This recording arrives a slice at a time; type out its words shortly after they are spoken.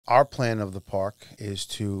Our plan of the park is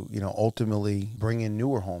to, ultimately bring in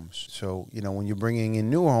newer homes. So, when you're bringing in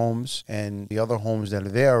newer homes and the other homes that are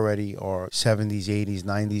there already are 70s, 80s,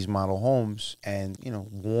 90s model homes and,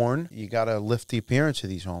 worn, you got to lift the appearance of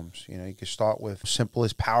these homes. You can start with simple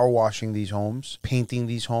as power washing these homes, painting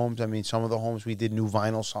these homes. I mean, some of the homes we did new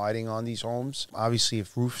vinyl siding on these homes. Obviously,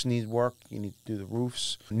 if roofs need work, you need to do the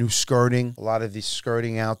roofs. New skirting. A lot of this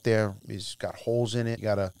skirting out there is got holes in it. You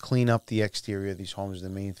got to clean up the exterior of these homes is the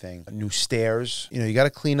main thing. New stairs. You got to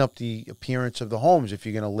clean up the appearance of the homes if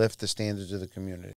you're going to lift the standards of the community.